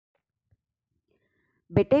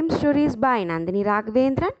Bedtime stories by Nandini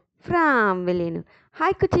Raghavendran from Villeneuve.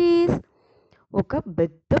 Hi కుచీస్. ఒక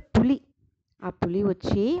పెద్ద పులి. ఆ పులి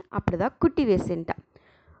వచ్చి అప్పుడుదా కుట్టి వేసేంట.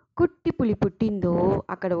 కుట్టి పులి పుట్టిందో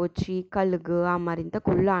అక్కడ వచ్చి కలుగు ఆ మరింత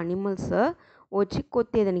కుళ్ళ అనిమల్స్ వచ్చి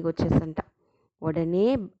కొత్తేదానికి వచ్చేసంట. ఉడనే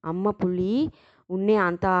అమ్మ పులి ఉన్నే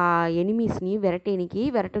అంత ఎనిమీస్ని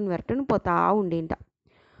వెరటను పోతా ఉండేంట.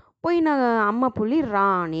 పోయిన అమ్మ పులి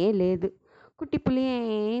రానే లేదు. కుట్టి పులి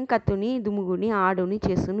ఏం కత్తుని దుమ్ముగుని ఆడుని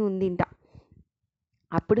చేసుకుని ఉందింట.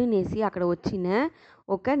 అప్పుడు నేసి అక్కడ వచ్చిన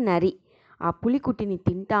ఒక నరి ఆ పులికుట్టిని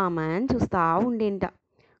తింటామని చూస్తూ ఉండేంట.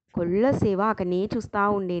 కొల్ల సేవ అక్కడనే చూస్తూ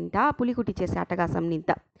ఉండేంట ఆ పులికుట్టి చేసే అట్టగాసం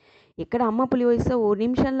నింత. ఎక్కడ అమ్మ పులి వయసు ఓ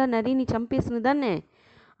నిమిషంలో నరిని చంపేసినదాన్నే.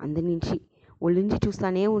 అందునుంచి ఒళ్ళుంచి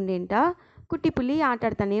చూస్తూనే ఉండేంట. కుట్టి పులి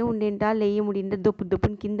ఆటాడుతూనే ఉండేంట. లేయి ముడింట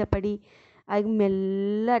దొప్పుని కింద పడి అది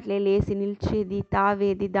మెల్ల అట్లే లేచి నిల్చేది,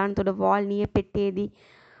 తావేది, దానితో వాల్ని పెట్టేది,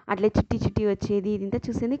 అట్లే చిట్టి వచ్చేది. ఇదంతా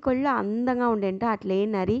చూసేది కొళ్ళ అందంగా ఉండేంట. అట్లే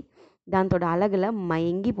నరి దాంతో అలగల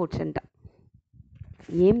మయంగిపోవచ్చంట.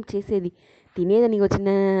 ఏం చేసేది, తినేదానికి వచ్చిన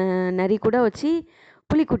నరి కూడా వచ్చి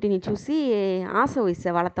పులికుట్టిని చూసి ఆశ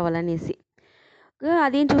వేసే వాళ్ళనేసి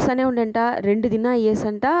అదేం చూస్తూనే ఉండేంట. 2 దినం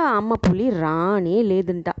అయ్యేసంట అమ్మ పులి రానే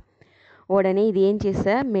లేదంట. ఉడనే ఇది ఏం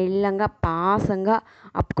చేసా, మెల్లంగా పాసంగా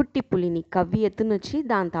ఆ కుట్టి పులిని కవ్వి ఎత్తునొచ్చి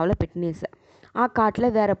దాని తావలో పెట్టినేసా. ఆ కాట్లో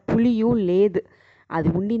వేరే పులియూ లేదు. అది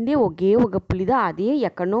ఉండిందే ఒకే ఒక పులిదా, అదే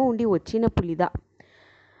ఎక్కడనో ఉండి వచ్చిన పులిదా.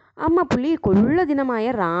 అమ్మ పులి కొళ్ళ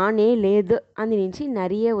దినమాయ రానే లేదు. అందునుంచి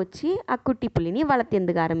నరియే వచ్చి ఆ కుట్టి పులిని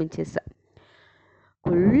వలతెందుకు ఆరంభించేసా.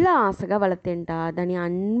 కొళ్ళ ఆశగా వలతేంట, దాన్ని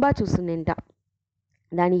అన్బా చూస్తుండేంట.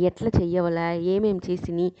 దాన్ని ఎట్లా చెయ్యవల, ఏమేం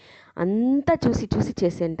చేసిని అంతా చూసి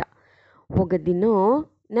చేసేంట. ఒక దినం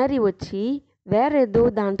నరి వచ్చి వేరేదో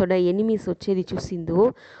దాంతో ఎనిమీస్ వచ్చేది చూసిందో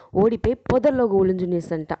ఓడిపోయి పొదల్లోకి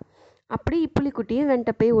ఒళుంజునేసంట. అప్పుడు ఈ పులికుట్టి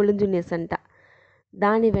వెంటపోయి ఒళుంజునేసంట.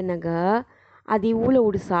 దాని వెనక అది ఊళ్ళో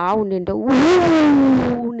ఉడిసా ఉండేంట.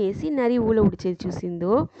 ఊనేసి నరి ఊళ్ళో ఉడిచేది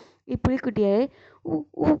చూసిందో ఈ పులికుట్టి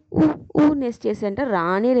ఊనేసి చేసేంట.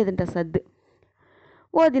 రానే లేదంట సద్దు.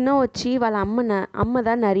 ఓ దినం వచ్చి వాళ్ళ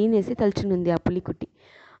అమ్మదా నరినేసి తలుచునుంది ఆ పులికుట్టి.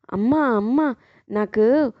 అమ్మ నాకు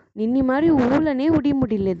నిన్ని మరి ఊళ్ళనే ఉడి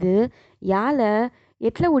ముడిలేదు, యాల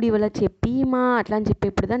ఎట్లా ఉడివల చెప్పిమా అట్లా అని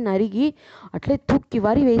చెప్పేప్పుడుదా నరిగి అట్లే తూక్కి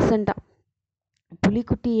వారి వేసంట.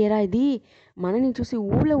 పులికుట్టి ఏరా ఇది మనని చూసి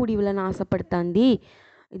ఊళ్ళో ఉడివలని ఆశపడుతుంది,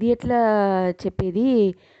 ఇది ఎట్లా చెప్పేది,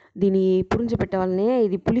 దీని పురుంజ పెట్టవాలనే,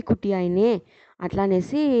 ఇది పులికుట్టి ఆయనే అట్లా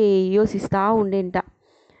అనేసి యోసిస్తూ ఉండేంట.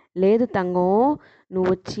 లేదు తంగం, నువ్వు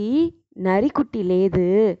వచ్చి నరికుట్టి లేదు,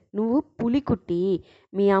 నువ్వు పులికుట్టి,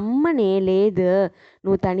 మీ అమ్మనే లేదు,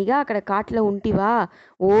 నువ్వు తనిగా అక్కడ కాట్లో ఉంటివా,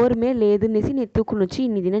 ఓర్మే లేదు అనేసి నేను ఎత్తుకుని వచ్చి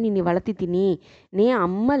ఇన్ని దిన నిన్ను వలతి తిని నే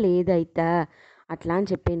అమ్మ లేదైతా అట్లా అని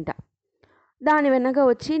చెప్పేంట. దాని వెనక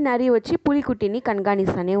వచ్చి నరి వచ్చి పులికుట్టిని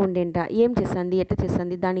కనగానిస్తానే ఉండేంట. ఏం చేస్తుంది, ఎట్లా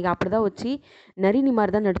చేస్తుంది, దానికి అప్పుడుదా వచ్చి నరిని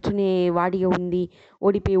మరదా నడుచునే వాడిగా ఉంది,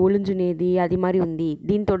 ఓడిపోయి ఒళుంజునేది అది మరి ఉంది.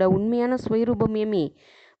 దీంతో ఉண்மையான స్వరూపం ఏమి,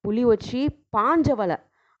 పులి వచ్చి పాంజవల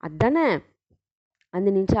అద్దనే.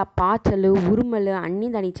 అందునుంచి ఆ పాచలు ఉరుమలు అన్నీ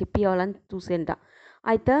దానికి చెప్పివ్వాలని చూసేంట.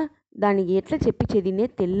 అయితే దానికి ఎట్లా చెప్పించేదినే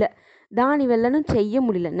తెల్ల. దాని వెళ్ళను చెయ్య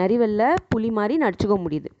ముడిల, నరి వెళ్ళ పులి మారి నడుచుకో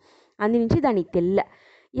ముడిదు. అందునుంచి దానికి తెల్ల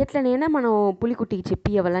ఎట్లనైనా మనం పులికుట్టికి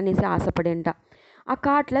చెప్పివ్వాలనేసి ఆశపడేంట. ఆ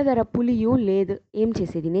కాట్లో వేరే పులియూ లేదు. ఏం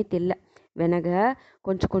చేసేదినే తెల్ల. వెనక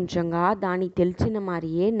కొంచెంగా దానికి తెలిసిన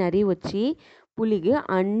మారియే నరి వచ్చి పులికి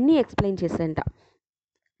అన్నీ ఎక్స్ప్లెయిన్ చేసేంట.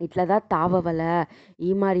 ఇట్లదా తావవల,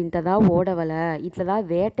 ఈ మరి ఇంతదా ఓడవల, ఇట్లదా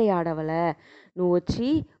వేటయాడవల, నువ్వు వచ్చి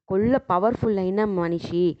కొల్ల పవర్ఫుల్ అయిన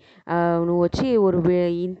మనిషి, నువ్వు వచ్చి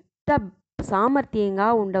ఇంత సామర్థ్యంగా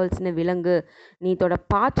ఉండవలసిన విలంగు, నీతోడ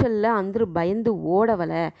పాచల్ల అందరూ భయందు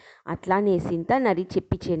ఓడవల అట్లా నేసింత నరి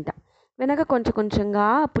చెప్పిచ్చేంట. వెనక కొంచెంగా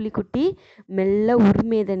పులికుట్టి మెల్ల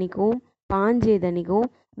ఉరిమేదనికో పాంజేదనికో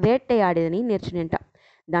వేటయాడేదని నేర్చునేంట.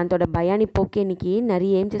 దాంతో భయాన్ని పోకేనికి నరి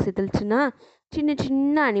ఏం చేసి తెలుసునా,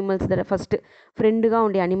 చిన్న అనిమల్స్ దగ్గర ఫస్ట్ ఫ్రెండ్గా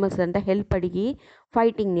ఉండే అనిమల్స్ అంతా హెల్ప్ అడిగి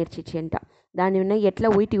ఫైటింగ్ నేర్చిచ్చేంట. దాని విన్న ఎట్లా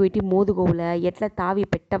ఒయిటి మోదుగోవల, ఎట్లా తావి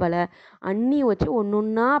పెట్టవల అన్నీ వచ్చి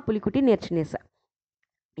ఒన్నొన్నా పులికుట్టి నేర్చునేసా.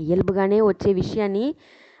 ఎలుబుగానే వచ్చే విషయాన్ని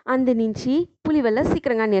అందునుంచి పులి వల్ల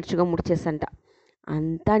శీఘ్రంగా నేర్చుకో ముడిచేసంట.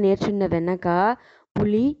 అంతా నేర్చున్న వెనక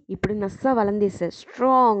పులి ఇప్పుడు నస్స వలందేస,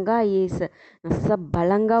 స్ట్రాంగ్గా అయ్యేస, నస్స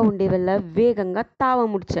బలంగా ఉండే వల్ల వేగంగా తావ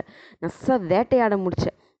ముడిచ, నస్స వేటయాడ ముడిచ.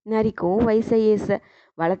 నరికం వయసు అయ్యేస,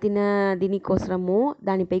 వళతిన దీనికోసరము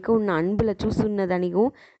దానిపైకి ఉన్న అన్బుల చూస్తున్న దానికు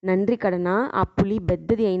నండ్రి కడన ఆ పులి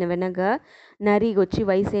పెద్దది అయిన వెనక నరిగొచ్చి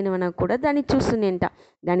వయసు అయినవన కూడా దాన్ని చూస్తుండేంట.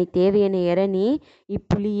 దాని తేవైన ఎరని ఈ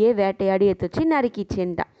పులియే వేటయాడి ఎత్తొచ్చి నరికి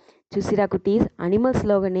ఇచ్చేంట. చూసిరా కుటీస్,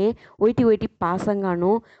 అనిమల్స్లోగానే ఒయిటి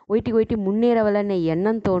పాసంగాను ఒయిటి మున్నేరవలనే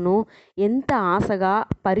ఎన్నంతోనూ ఎంత ఆశగా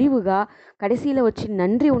పరివుగా కடைசிలో వచ్చి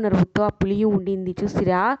நன்றி உணர்வுతో ఆ పులిயும் ఉండింది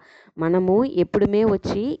చూసిరా. మనము ఎప్పుడుమే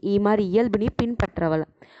వచ్చి ఈ మారి ఇయల్బుని పిன்பற்றవల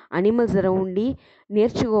అనిమల్స్ ఉండి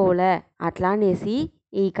నేర్చుకోవాల అట్లా అనేసి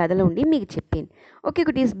ఈ కథలో ఉండి మీకు చెప్పాను. Okay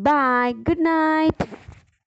cuties, bye, good night.